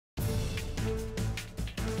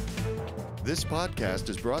This podcast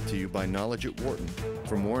is brought to you by Knowledge at Wharton.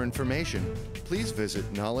 For more information, please visit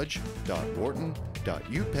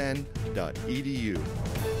knowledge.wharton.upenn.edu.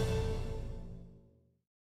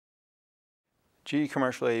 GE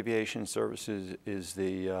Commercial Aviation Services is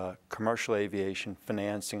the commercial aviation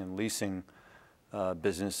financing and leasing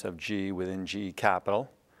business of GE within GE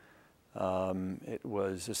Capital. It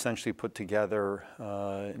was essentially put together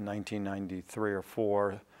in 1993 or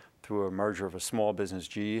 4 through a merger of a small business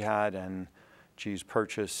GE had and GE's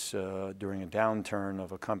purchase during a downturn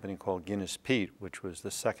of a company called Guinness Peat, which was the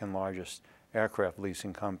second largest aircraft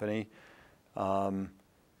leasing company.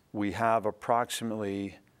 We have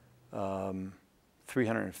approximately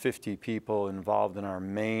 350 people involved in our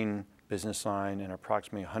main business line and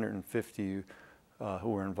approximately 150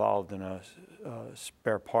 who are involved in a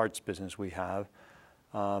spare parts business we have.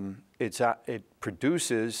 It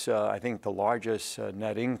produces, I think, the largest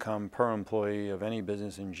net income per employee of any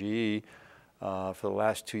business in GE. For the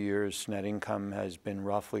last 2 years, net income has been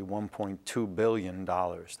roughly $1.2 billion.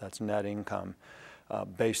 That's net income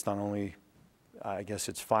based on only, I guess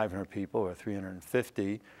it's 500 people or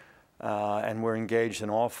 350. And we're engaged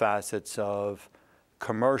in all facets of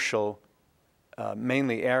commercial,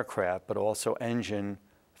 mainly aircraft, but also engine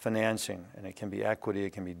financing. And it can be equity,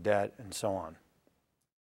 it can be debt, and so on.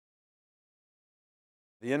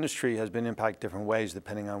 The industry has been impacted different ways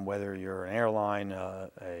depending on whether you're an airline,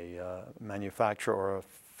 a manufacturer, or a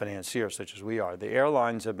financier, such as we are. The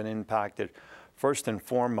airlines have been impacted first and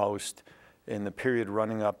foremost in the period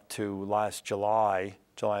running up to last July of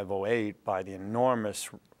 2008, by the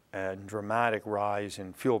enormous and dramatic rise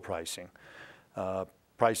in fuel pricing.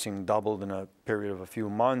 Pricing doubled in a period of a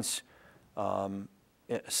few months.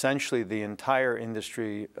 Essentially, the entire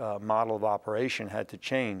industry model of operation had to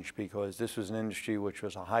change because this was an industry which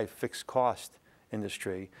was a high fixed cost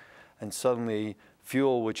industry. And suddenly,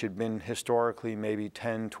 fuel, which had been historically maybe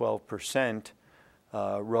 10, 12%,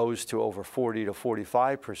 rose to over 40 to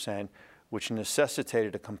 45%, which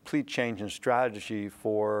necessitated a complete change in strategy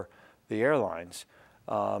for the airlines.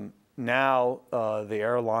 Now, the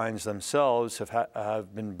airlines themselves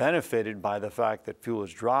have been benefited by the fact that fuel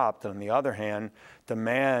has dropped. And on the other hand,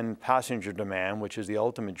 passenger demand, which is the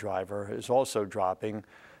ultimate driver, is also dropping,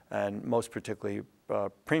 and most particularly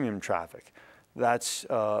premium traffic. That's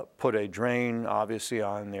put a drain, obviously,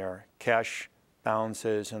 on their cash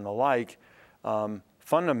balances and the like.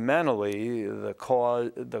 Fundamentally, the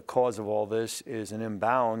cause of all this is an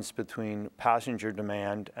imbalance between passenger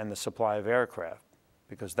demand and the supply of aircraft,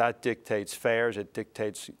 because that dictates fares, it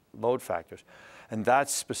dictates load factors. And that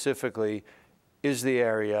specifically is the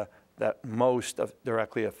area that most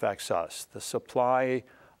directly affects us, the supply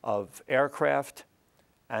of aircraft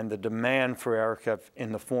and the demand for aircraft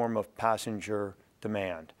in the form of passenger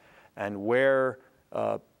demand. And where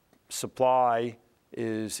supply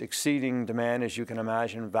is exceeding demand, as you can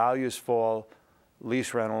imagine, values fall,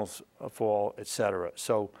 lease rentals fall, et cetera.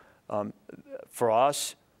 So for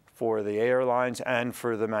us, for the airlines and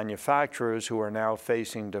for the manufacturers who are now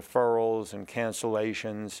facing deferrals and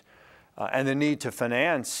cancellations and the need to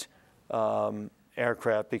finance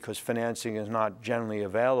aircraft because financing is not generally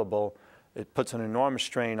available, it puts an enormous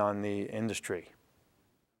strain on the industry.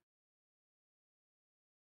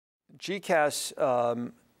 GECAS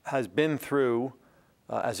has been through,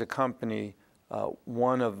 as a company,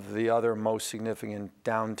 one of the other most significant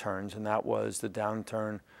downturns, and that was the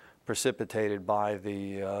downturn precipitated by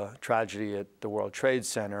the tragedy at the World Trade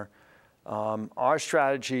Center. Our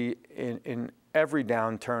strategy in every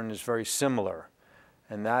downturn is very similar,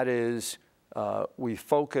 and that is we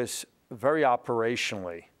focus very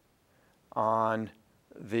operationally on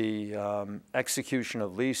the execution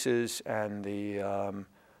of leases and the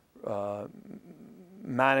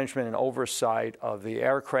management and oversight of the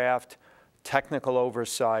aircraft, technical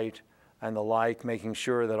oversight, and the like, making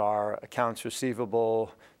sure that our accounts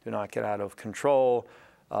receivable do not get out of control,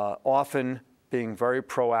 often being very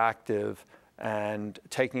proactive and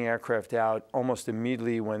taking aircraft out almost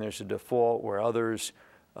immediately when there's a default, where others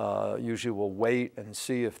usually will wait and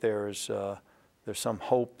see if there's some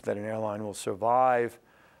hope that an airline will survive.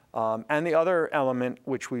 And the other element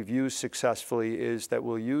which we've used successfully is that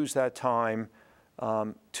we'll use that time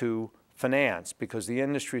to finance, because the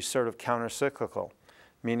industry is sort of counter-cyclical,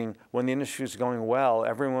 meaning when the industry is going well,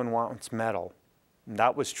 everyone wants metal. And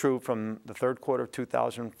that was true from the third quarter of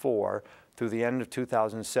 2004 through the end of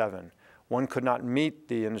 2007. One could not meet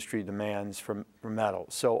the industry demands for metal.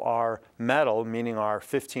 So our metal, meaning our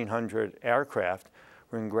 1,500 aircraft,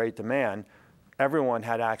 were in great demand. Everyone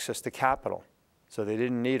had access to capital, so they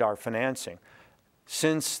didn't need our financing.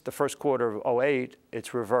 Since the first quarter of 2008,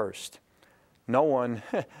 it's reversed. no one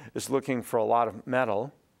is looking for a lot of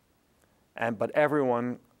metal, but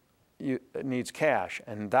everyone needs cash.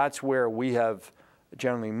 And that's where we have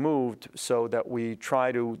generally moved, so that we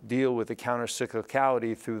try to deal with the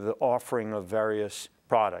countercyclicality through the offering of various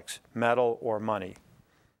products, metal or money.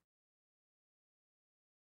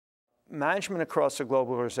 Management across a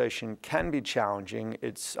global organization can be challenging.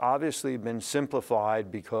 It's obviously been simplified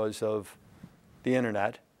because of the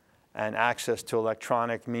internet and access to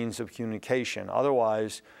electronic means of communication.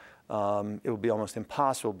 Otherwise, it would be almost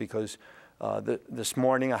impossible, because this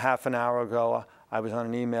morning, a half an hour ago, I was on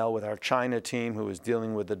an email with our China team who was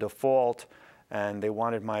dealing with the default, and they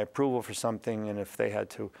wanted my approval for something, and if they had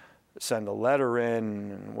to send a letter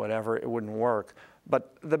in and whatever, it wouldn't work.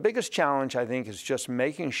 But the biggest challenge, I think, is just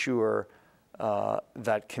making sure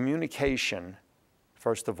that communication,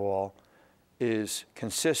 first of all, is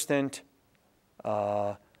consistent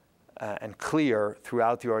and clear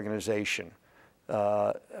throughout the organization.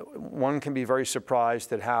 One can be very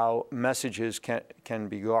surprised at how messages can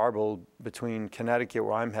be garbled between Connecticut,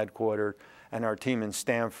 where I'm headquartered, and our team in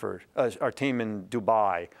Stanford, our team in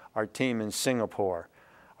Dubai, our team in Singapore,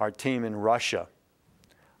 our team in Russia,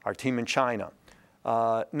 our team in China.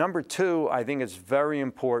 Number two, I think it's very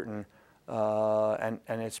important, and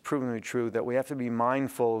it's proven to be true, that we have to be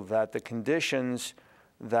mindful that the conditions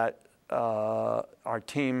that our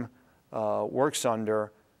team works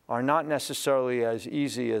under are not necessarily as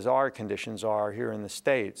easy as our conditions are here in the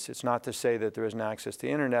States. It's not to say that there isn't access to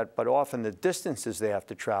the internet, but often the distances they have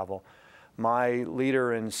to travel. My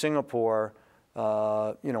leader in Singapore,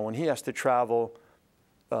 when he has to travel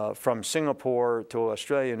from Singapore to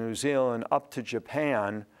Australia, New Zealand, up to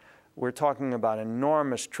Japan, we're talking about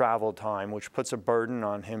enormous travel time, which puts a burden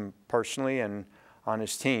on him personally and on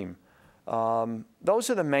his team. Those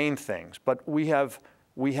are the main things, but we have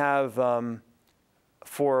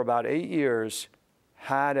for about 8 years,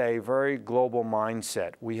 had a very global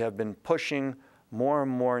mindset. We have been pushing more and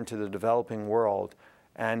more into the developing world,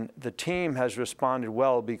 and the team has responded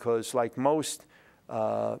well, because like most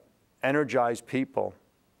energized people,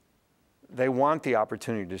 they want the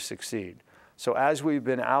opportunity to succeed. So as we've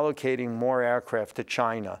been allocating more aircraft to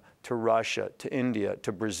China, to Russia, to India,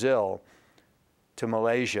 to Brazil, to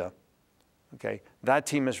Malaysia, okay, that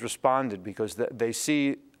team has responded because they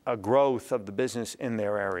see a growth of the business in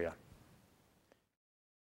their area.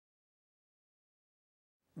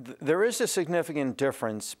 There is a significant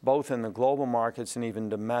difference both in the global markets and even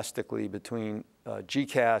domestically between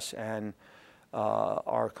GCAS and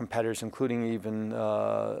our competitors, including even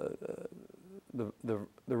the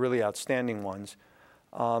really outstanding ones,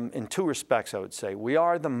 in two respects, I would say. We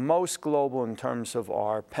are the most global in terms of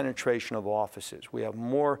our penetration of offices. We have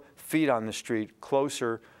more feet on the street,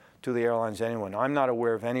 closer to the airlines than anyone. I'm not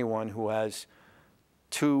aware of anyone who has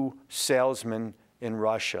 2 salesmen in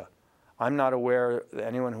Russia. I'm not aware of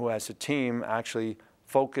anyone who has a team actually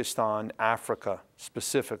focused on Africa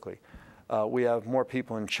specifically. We have more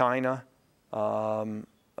people in China and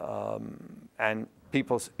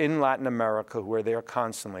people in Latin America who are there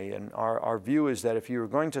constantly. And our view is that if you're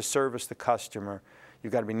going to service the customer,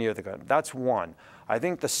 you've got to be near the customer. That's one. I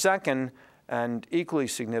think the second and equally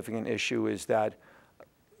significant issue is that,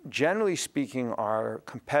 generally speaking, our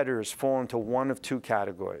competitors fall into one of 2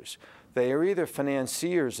 categories. They are either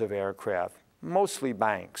financiers of aircraft, mostly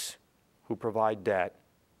banks who provide debt,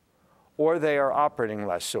 or they are operating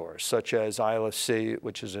lessors, such as ILFC,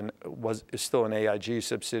 which is still an AIG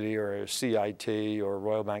subsidiary, or CIT, or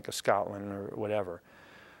Royal Bank of Scotland, or whatever.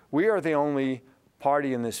 We are the only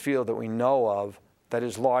party in this field that we know of that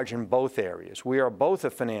is large in both areas. We are both a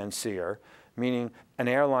financier, meaning an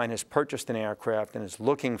airline has purchased an aircraft and is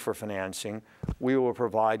looking for financing. We will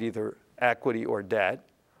provide either equity or debt,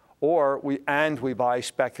 or we buy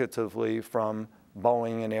speculatively from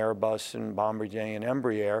Boeing and Airbus and Bombardier and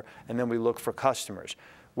Embraer, and then we look for customers.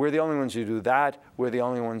 We're the only ones who do that. We're the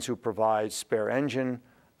only ones who provide spare engine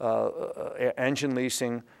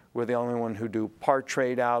leasing. We're the only one who do part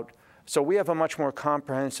trade out. So we have a much more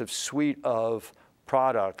comprehensive suite of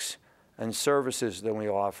products and services than we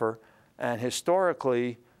offer. And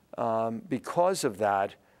historically, because of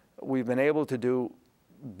that, we've been able to do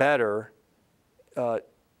better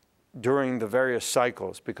during the various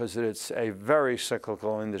cycles, because it's a very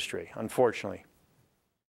cyclical industry, unfortunately.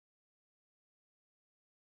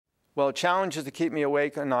 Well, challenges to keep me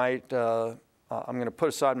awake at night, I'm going to put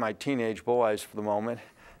aside my teenage boys for the moment.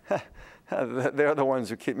 They're the ones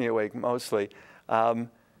who keep me awake mostly,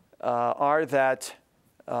 are that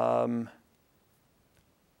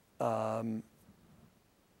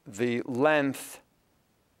the length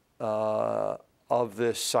of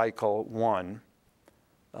this cycle, one,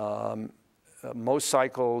 most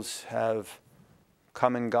cycles have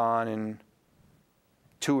come and gone in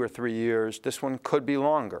 2 or 3 years. This one could be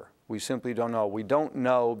longer. We simply don't know. We don't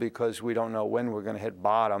know because we don't know when we're going to hit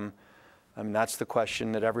bottom. I mean, that's the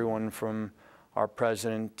question that everyone from our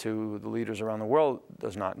president to the leaders around the world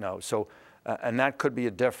does not know. So, and that could be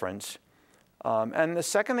a difference. And the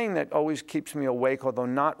second thing that always keeps me awake, although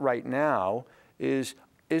not right now, is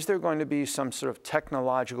there going to be some sort of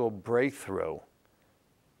technological breakthrough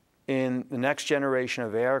in the next generation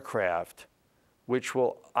of aircraft which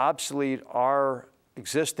will obsolete our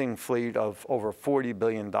existing fleet of over $40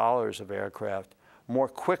 billion of aircraft more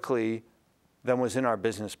quickly than was in our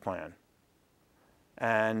business plan?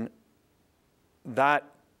 And that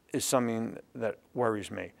is something that worries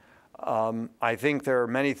me. I think there are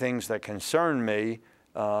many things that concern me.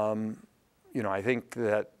 I think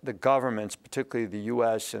that the governments, particularly the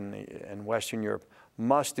U.S. and Western Europe,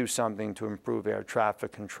 must do something to improve air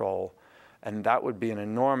traffic control. And that would be an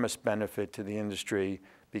enormous benefit to the industry,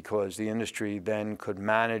 because the industry then could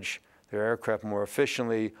manage their aircraft more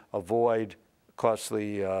efficiently, avoid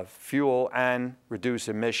costly fuel, and reduce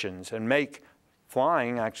emissions, and make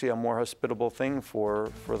flying actually a more hospitable thing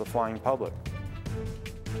for the flying public.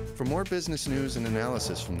 For more business news and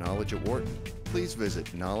analysis from Knowledge at Wharton, please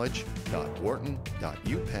visit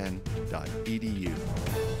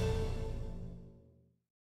knowledge.wharton.upenn.edu.